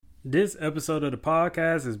This episode of the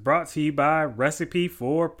podcast is brought to you by Recipe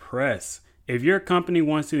for Press. If your company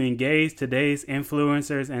wants to engage today's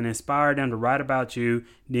influencers and inspire them to write about you,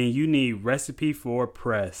 then you need Recipe for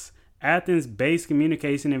Press. Athens-based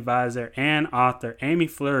communication advisor and author Amy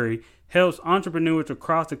Fleury helps entrepreneurs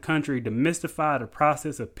across the country demystify the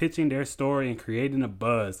process of pitching their story and creating a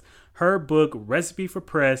buzz. Her book, Recipe for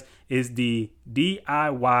Press, is the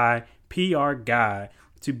DIY PR guide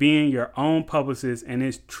to being your own publicist, and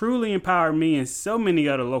it's truly empowered me and so many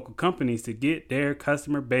other local companies to get their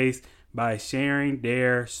customer base by sharing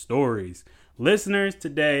their stories. Listeners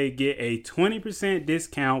today get a 20%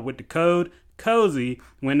 discount with the code COZY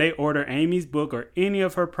when they order Amy's book or any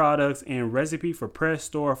of her products in Recipe for Press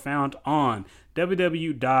store found on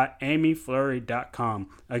www.amyfleury.com.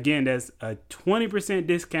 Again, that's a 20%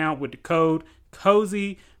 discount with the code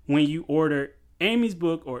COZY when you order Amy's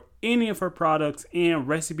book or any of her products in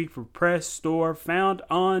Recipe for Press store found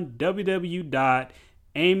on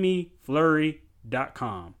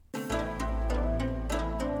www.amyfleury.com.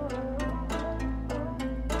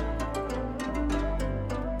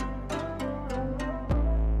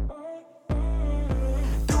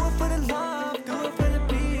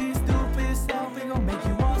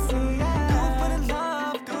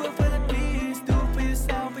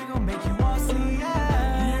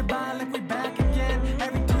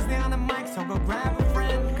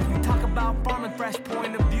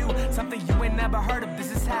 Heard of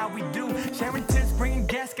this is how we do. Sharing tips, bringing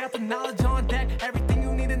guests, got the knowledge on deck. Everything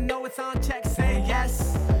you need to know, it's on check. Say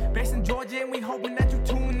yes. Based in Georgia, and we hoping that you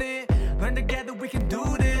tune in. Learn together, we can do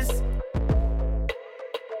this.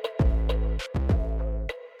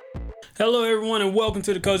 Hello, everyone, and welcome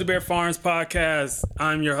to the Cozybear Farms podcast.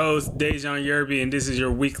 I'm your host, Dejan Yerby, and this is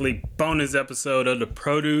your weekly bonus episode of the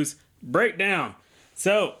Produce Breakdown.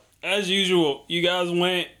 So, as usual, you guys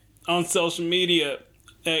went on social media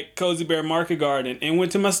at Cozybear Market Garden and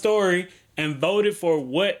went to my story and voted for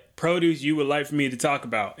what produce you would like for me to talk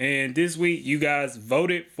about. And this week, you guys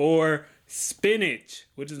voted for spinach,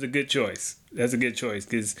 which is a good choice. That's a good choice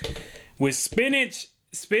because with spinach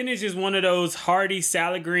is one of those hearty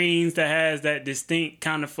salad greens that has that distinct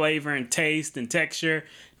kind of flavor and taste and texture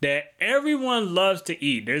that everyone loves to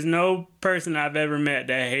eat. There's no person I've ever met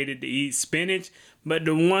that hated to eat spinach. But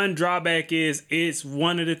the one drawback is it's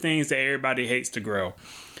one of the things that everybody hates to grow.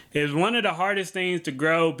 It's one of the hardest things to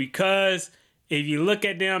grow because if you look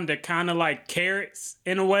at them, they're kind of like carrots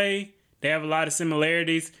in a way. They have a lot of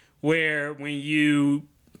similarities where when you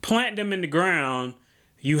plant them in the ground,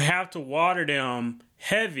 you have to water them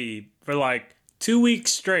heavy for like 2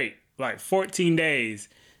 weeks straight, like 14 days,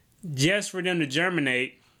 just for them to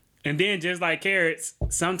germinate. And then just like carrots,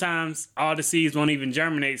 sometimes all the seeds won't even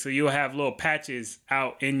germinate, so you'll have little patches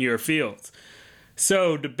out in your fields.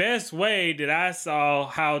 So the best way that I saw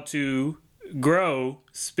how to grow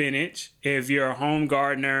spinach, if you're a home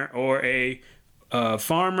gardener or a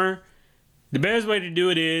farmer, the best way to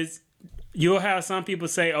do it is you'll have some people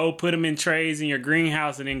say, oh, put them in trays in your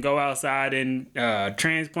greenhouse and then go outside and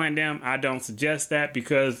transplant them. I don't suggest that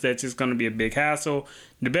because that's just going to be a big hassle.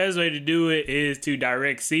 The best way to do it is to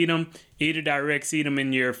direct seed them. Either direct seed them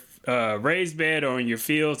in your raised bed or in your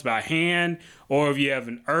fields by hand, or if you have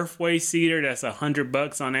an earthway seeder, that's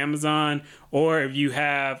 $100 on Amazon, or if you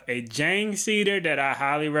have a Jang seeder that I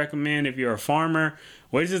highly recommend if you're a farmer,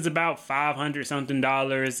 which is about $500 something,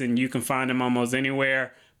 and you can find them almost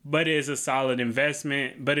anywhere. But it's a solid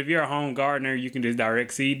investment. But if you're a home gardener, you can just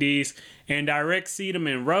direct seed these and direct seed them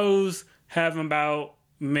in rows. Have them about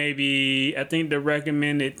maybe, I think the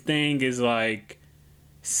recommended thing is like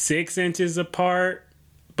 6 inches apart.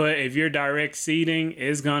 But if you're direct seeding,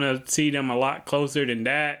 it's going to seed them a lot closer than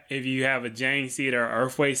that. If you have a Jang seeder or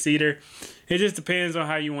earthway seeder, it just depends on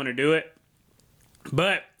how you want to do it.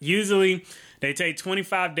 But usually they take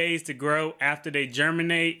 25 days to grow after they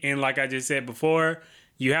germinate. And like I just said before,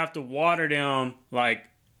 you have to water them like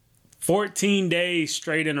 14 days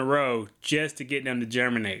straight in a row just to get them to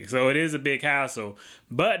germinate. So it is a big hassle.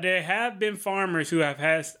 But there have been farmers who have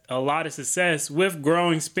had a lot of success with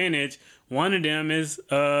growing spinach. One of them is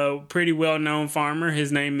a pretty well-known farmer.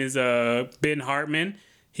 His name is Ben Hartman.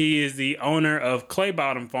 He is the owner of Clay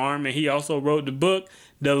Bottom Farm, and he also wrote the book,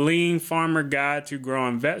 The Lean Farmer Guide to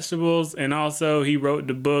Growing Vegetables, and also he wrote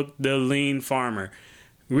the book, The Lean Farmer.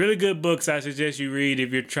 Really good books I suggest you read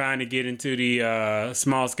if you're trying to get into the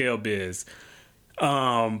small-scale biz.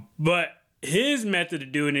 But his method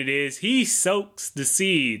of doing it is he soaks the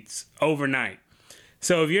seeds overnight.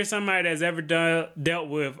 So if you're somebody that's ever dealt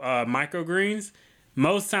with microgreens,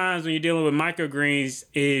 most times when you're dealing with microgreens,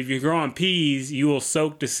 if you're growing peas, you will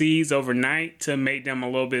soak the seeds overnight to make them a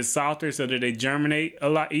little bit softer so that they germinate a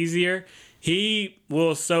lot easier. He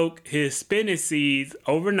will soak his spinach seeds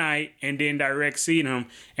overnight and then direct seed them.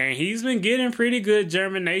 And he's been getting pretty good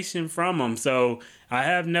germination from them. So I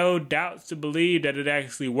have no doubts to believe that it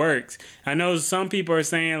actually works. I know some people are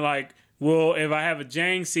saying like, well, if I have a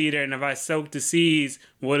Jang seeder and if I soak the seeds,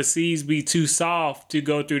 will the seeds be too soft to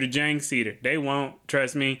go through the Jang seeder? They won't,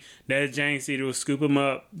 trust me. That Jang seeder will scoop them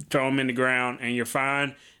up, throw them in the ground, and you're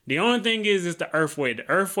fine. The only thing is the earthway. The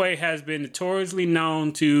earthway has been notoriously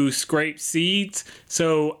known to scrape seeds.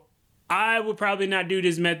 So I would probably not do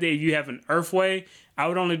this method if you have an earthway. I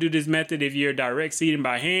would only do this method if you're direct seeding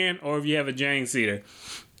by hand or if you have a Jang seeder.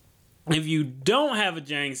 If you don't have a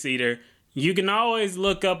Jang seeder, you can always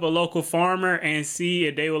look up a local farmer and see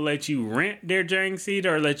if they will let you rent their Jang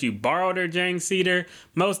seeder or let you borrow their Jang seeder.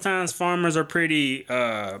 Most times farmers are pretty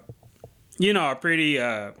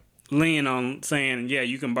lean on saying, yeah,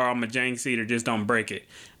 you can borrow my Jang seeder, just don't break it.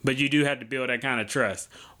 But you do have to build that kind of trust.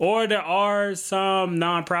 Or there are some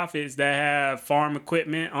nonprofits that have farm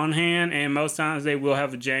equipment on hand, and most times they will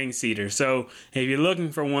have a Jang seeder. So if you're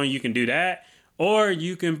looking for one, you can do that. Or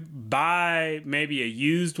you can buy maybe a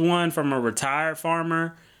used one from a retired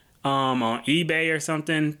farmer on eBay or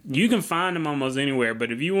something. You can find them almost anywhere.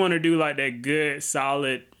 But if you want to do like that good,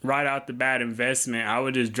 solid, right out the bat investment, I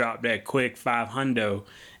would just drop that quick $500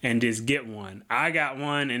 and just get one. I got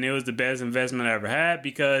one and it was the best investment I ever had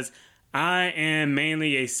because I am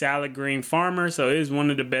mainly a salad green farmer. So it's one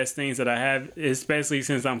of the best things that I have, especially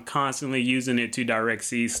since I'm constantly using it to direct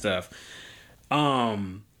seed stuff.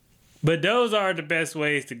 But those are the best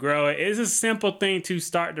ways to grow it. It's a simple thing to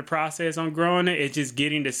start the process on growing it. It's just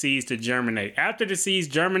getting the seeds to germinate. After the seeds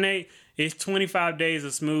germinate, it's 25 days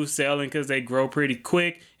of smooth sailing because they grow pretty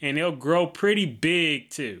quick and they'll grow pretty big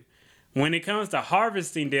too. When it comes to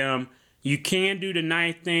harvesting them, you can do the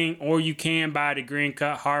knife thing or you can buy the green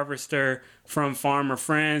cut harvester from Farmer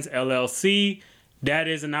Friends LLC. That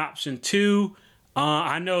is an option too.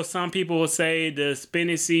 I know some people will say the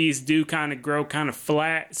spinach seeds do kind of grow kind of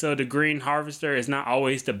flat, so the green harvester is not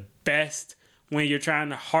always the best when you're trying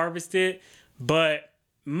to harvest it, but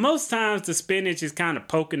most times the spinach is kind of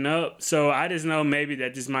poking up, so I just know maybe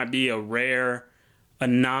that this might be a rare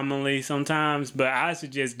anomaly sometimes, but I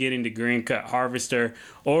suggest getting the green cut harvester.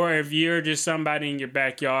 Or if you're just somebody in your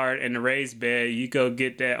backyard in the raised bed, you go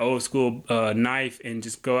get that old school knife and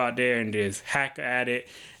just go out there and just hack at it.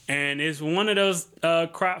 And it's one of those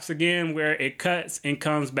crops, again, where it cuts and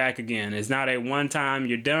comes back again. It's not a one time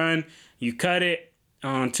you're done. You cut it,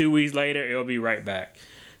 2 weeks later, it'll be right back.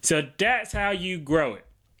 So that's how you grow it.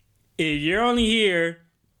 If you're only here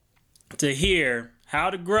to hear how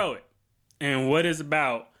to grow it and what it's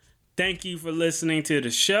about, thank you for listening to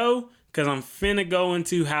the show, because I'm finna go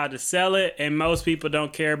into how to sell it, and most people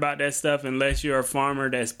don't care about that stuff unless you're a farmer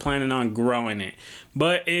that's planning on growing it.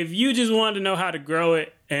 But if you just want to know how to grow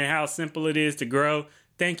it and how simple it is to grow,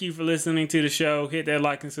 thank you for listening to the show. Hit that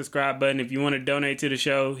like and subscribe button. If you want to donate to the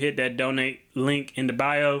show, hit that donate link in the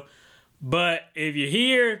bio. But if you're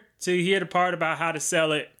here to hear the part about how to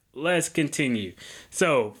sell it, let's continue.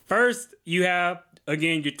 So first, you have,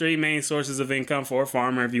 again, your three main sources of income for a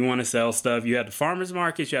farmer if you want to sell stuff. You have the farmers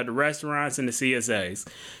markets, you have the restaurants, and the CSAs.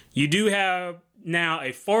 You do have now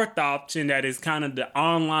a fourth option that is kind of the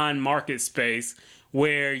online market space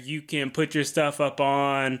where you can put your stuff up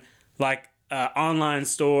on like an online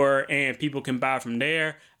store and people can buy from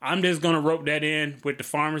there. I'm just going to rope that in with the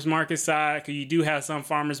farmers market side because you do have some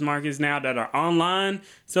farmers markets now that are online.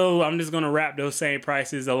 So I'm just going to wrap those same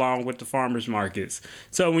prices along with the farmers markets.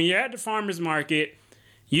 So when you're at the farmers market,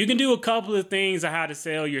 you can do a couple of things on how to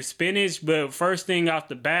sell your spinach. But first thing off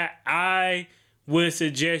the bat, I would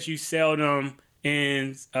suggest you sell them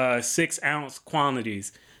in 6-ounce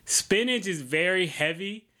quantities. Spinach is very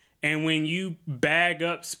heavy. And when you bag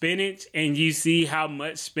up spinach and you see how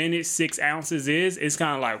much spinach 6 ounces is, it's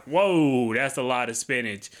kind of like, whoa, that's a lot of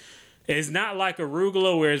spinach. It's not like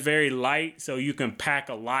arugula where it's very light, so you can pack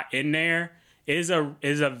a lot in there. It's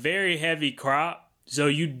a very heavy crop, so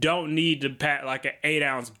you don't need to pack like an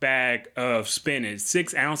 8-ounce bag of spinach.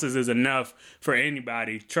 6 ounces is enough for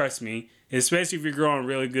anybody, trust me, especially if you're growing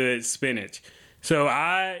really good spinach. So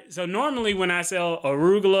normally when I sell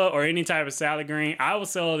arugula or any type of salad green, I will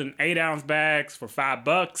sell it in 8-ounce bags for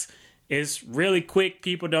 $5. It's really quick.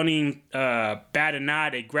 People don't even bat an eye.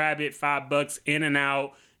 They grab it, $5 in and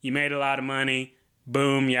out. You made a lot of money.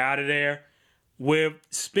 Boom, you're out of there. With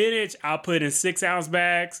spinach, I'll put in 6-ounce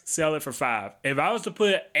bags, sell it for $5. If I was to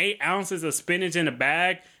put 8 ounces of spinach in a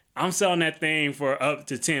bag, I'm selling that thing for up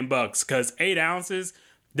to $10 because 8 ounces,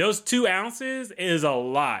 those 2 ounces is a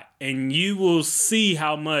lot. And you will see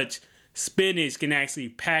how much spinach can actually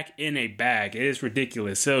pack in a bag. It is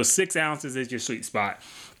ridiculous. So 6 ounces is your sweet spot.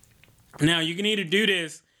 Now, you can either do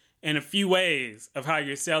this in a few ways of how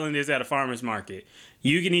you're selling this at a farmer's market.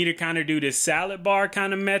 You can either kind of do this salad bar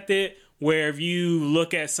kind of method, where if you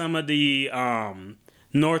look at some of the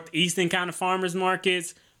northeastern kind of farmers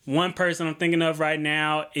markets, one person I'm thinking of right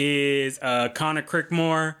now is Connor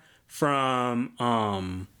Crickmore from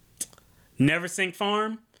Neversink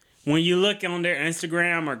Farm. When you look on their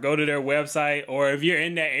Instagram or go to their website, or if you're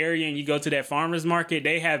in that area and you go to that farmer's market,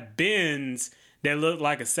 they have bins that look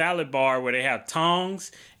like a salad bar where they have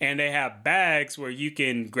tongs, and they have bags where you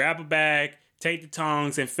can grab a bag, take the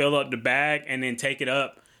tongs and fill up the bag, and then take it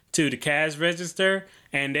up to the cash register,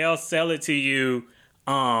 and they'll sell it to you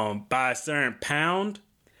by a certain pound.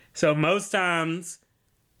 So most times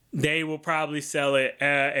they will probably sell it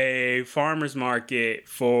at a farmer's market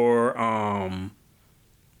for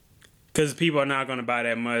because people are not going to buy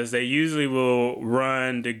that much. They usually will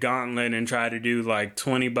run the gauntlet and try to do like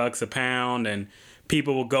 $20 a pound, and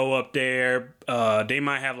people will go up there. They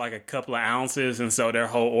might have like a couple of ounces, and so their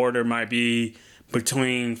whole order might be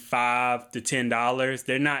between $5 to $10.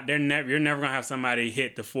 You're never gonna have somebody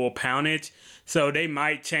hit the full poundage, so they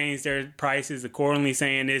might change their prices accordingly,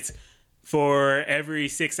 saying it's for every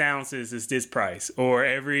 6 ounces is this price, or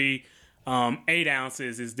every 8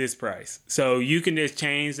 ounces is this price. So you can just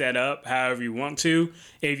change that up however you want to.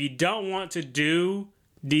 If you don't want to do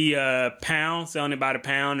the pound, selling it by the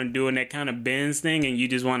pound and doing that kind of bins thing, and you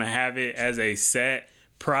just want to have it as a set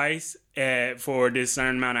price for this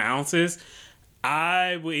certain amount of ounces,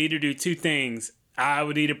 I would either do 2 things. I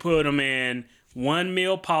would either put them in 1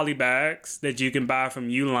 meal poly bags that you can buy from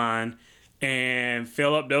Uline and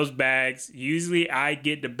fill up those bags. Usually I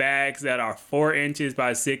get the bags that are 4 inches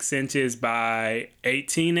by 6 inches by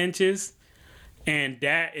 18 inches. And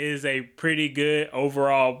that is a pretty good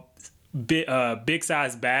overall big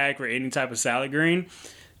size bag for any type of salad green.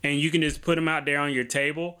 And you can just put them out there on your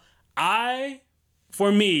table.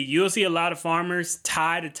 For me, you'll see a lot of farmers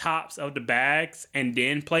tie the tops of the bags and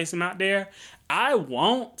then place them out there. I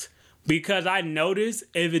won't, because I notice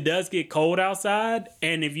if it does get cold outside,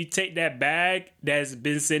 and if you take that bag that's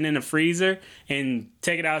been sitting in the freezer and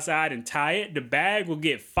take it outside and tie it, the bag will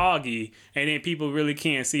get foggy, and then people really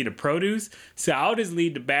can't see the produce. So I'll just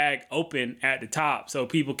leave the bag open at the top so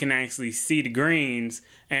people can actually see the greens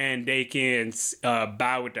and they can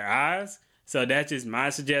buy with their eyes. So that's just my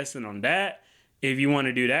suggestion on that, if you want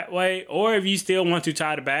to do that way. Or if you still want to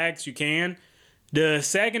tie the bags, you can. The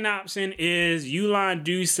second option is Uline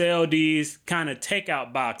do sell these kind of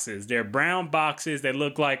takeout boxes. They're brown boxes that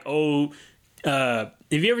look like old. Have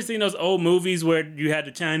you ever seen those old movies where you had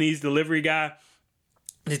the Chinese delivery guy,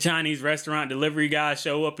 the Chinese restaurant delivery guy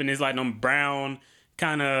show up and it's like them brown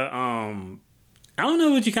kind of, I don't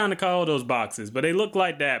know what you kind of call those boxes, but they look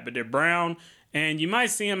like that, but they're brown. And you might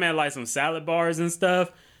see them at like some salad bars and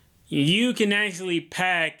stuff. You can actually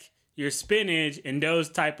pack your spinach in those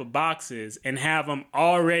type of boxes and have them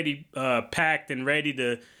already packed and ready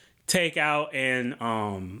to take out, and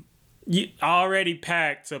already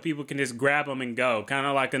packed so people can just grab them and go, kind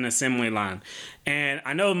of like an assembly line. And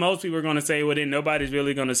I know most people are going to say, well, then nobody's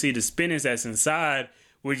really going to see the spinach that's inside.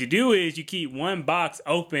 What you do is you keep one box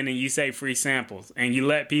open and you say free samples, and you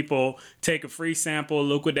let people take a free sample,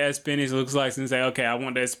 look what that spinach looks like, and say, okay, I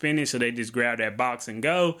want that spinach. So they just grab that box and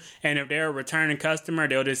go. And if they're a returning customer,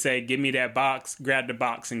 they'll just say, give me that box, grab the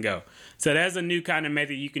box and go. So that's a new kind of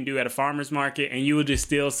method you can do at a farmer's market, and you will just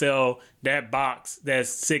still sell that box that's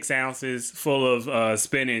 6 ounces full of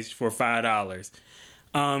spinach for $5.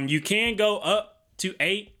 You can go up to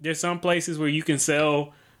 8. There's some places where you can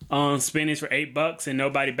sell spinach for $8 and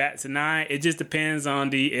nobody bats an eye. It just depends on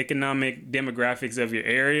the economic demographics of your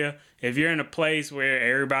area. If you're in a place where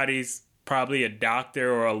everybody's probably a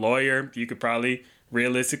doctor or a lawyer, you could probably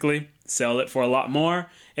realistically sell it for a lot more.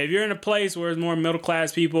 If you're in a place where it's more middle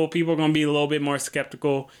class people are going to be a little bit more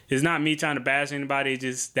skeptical. It's not me trying to bash anybody.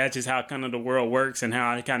 That's just how kind of the world works, and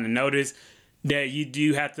how I kind of notice that you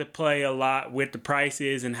do have to play a lot with the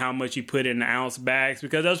prices and how much you put in the ounce bags,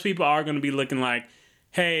 because those people are going to be looking like,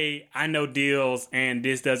 hey, I know deals, and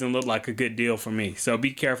this doesn't look like a good deal for me. So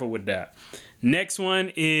be careful with that. Next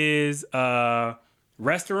one is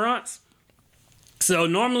restaurants. So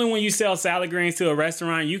normally when you sell salad greens to a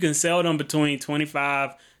restaurant, you can sell them between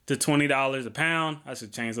 $25 to $20 a pound. I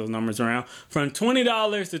should change those numbers around. From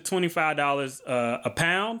 $20 to $25 a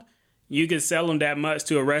pound, you can sell them that much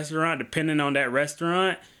to a restaurant. Depending on that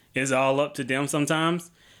restaurant, it's all up to them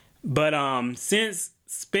sometimes. But since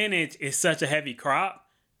spinach is such a heavy crop,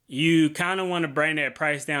 you kind of want to bring that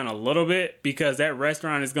price down a little bit, because that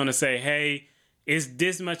restaurant is going to say, hey, it's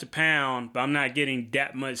this much a pound, but I'm not getting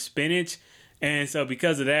that much spinach. And so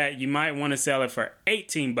because of that, you might want to sell it for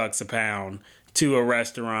 $18 a pound to a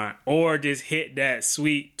restaurant, or just hit that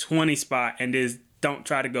sweet 20 spot and just don't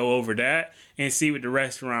try to go over that and see what the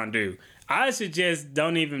restaurant do. I suggest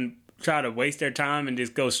don't even try to waste their time and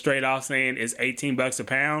just go straight off saying it's $18 a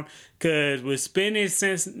pound, because with spinach,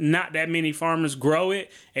 since not that many farmers grow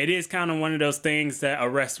it, it is kind of one of those things that a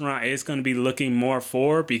restaurant is going to be looking more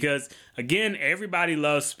for, because again, everybody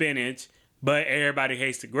loves spinach, but everybody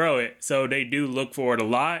hates to grow it, so they do look for it a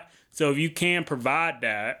lot. So if you can provide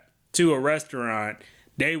that to a restaurant,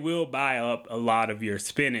 they will buy up a lot of your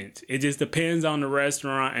spinach. It just depends on the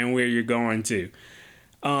restaurant and where you're going to.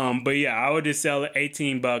 But yeah, I would just sell it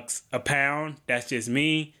 $18 a pound. That's just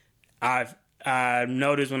me. I've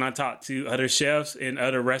noticed when I talk to other chefs and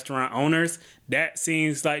other restaurant owners, that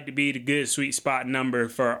seems like to be the good sweet spot number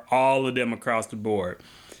for all of them across the board.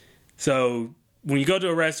 So when you go to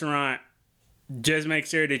a restaurant, just make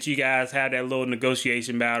sure that you guys have that little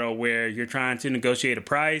negotiation battle where you're trying to negotiate a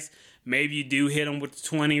price. Maybe you do hit them with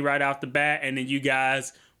 20 right off the bat, and then you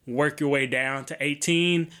guys work your way down to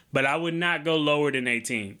 18, but I would not go lower than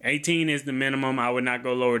 18. 18 is the minimum. I would not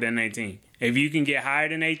go lower than 18. If you can get higher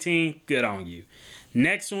than 18, good on you.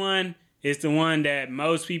 Next one is the one that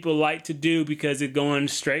most people like to do because it's going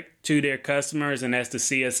straight to their customers, and that's the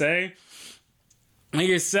CSA. When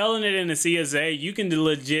you're selling it in the CSA, you can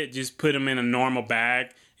legit just put them in a normal bag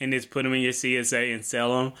and just put them in your CSA and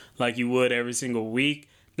sell them like you would every single week.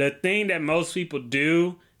 The thing that most people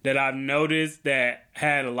do that I've noticed that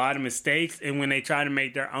had a lot of mistakes, and when they try to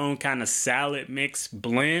make their own kind of salad mix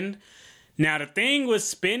blend. Now, the thing with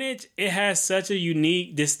spinach, it has such a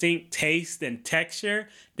unique, distinct taste and texture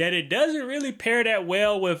that it doesn't really pair that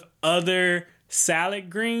well with other salad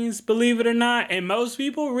greens, believe it or not. And most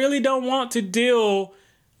people really don't want to deal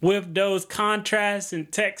with those contrasts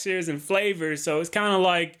and textures and flavors. So it's kind of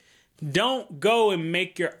like, don't go and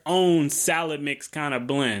make your own salad mix kind of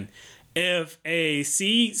blend. If a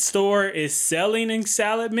seed store is selling a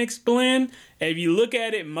salad mix blend, if you look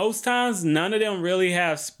at it, most times none of them really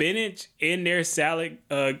have spinach in their salad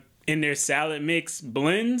mix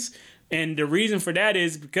blends. And the reason for that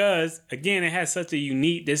is because, again, it has such a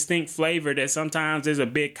unique, distinct flavor that sometimes there's a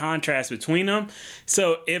big contrast between them.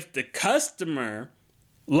 So if the customer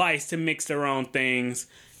likes to mix their own things,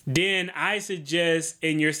 then I suggest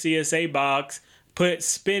in your CSA box, put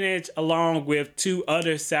spinach along with 2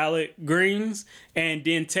 other salad greens, and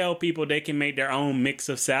then tell people they can make their own mix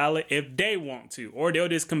of salad if they want to. Or they'll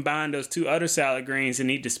just combine those 2 other salad greens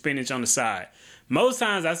and eat the spinach on the side. Most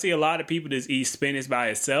times I see a lot of people just eat spinach by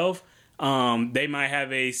itself. They might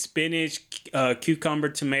have a spinach, cucumber,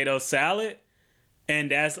 tomato salad,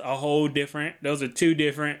 and that's a whole different, those are 2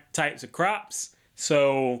 different types of crops.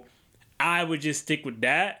 So I would just stick with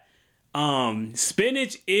that.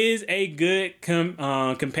 Spinach is a good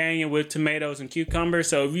companion with tomatoes and cucumbers.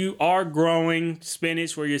 So if you are growing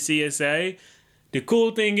spinach for your CSA, the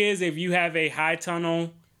cool thing is if you have a high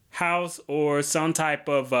tunnel house or some type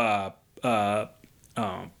of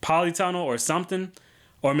polytunnel or something,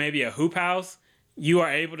 or maybe a hoop house, you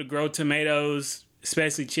are able to grow tomatoes,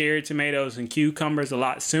 especially cherry tomatoes and cucumbers, a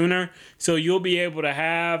lot sooner. So you'll be able to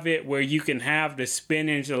have it where you can have the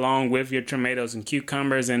spinach along with your tomatoes and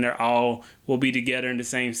cucumbers, and they're all will be together in the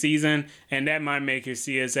same season. And that might make your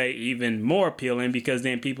CSA even more appealing, because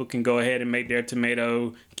then people can go ahead and make their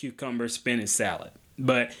tomato, cucumber, spinach salad.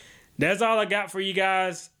 But that's all I got for you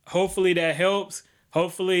guys. Hopefully that helps.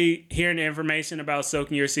 Hopefully hearing the information about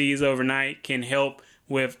soaking your seeds overnight can help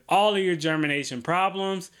with all of your germination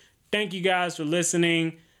problems. Thank you guys for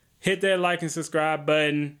listening. Hit that like and subscribe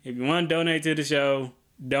button. If you want to donate to the show,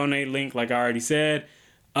 donate link like I already said.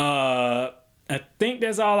 I think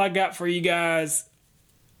that's all I got for you guys.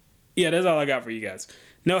 Yeah, that's all I got for you guys.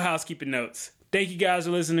 No housekeeping notes. Thank you guys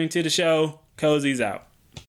for listening to the show. Cozy's out.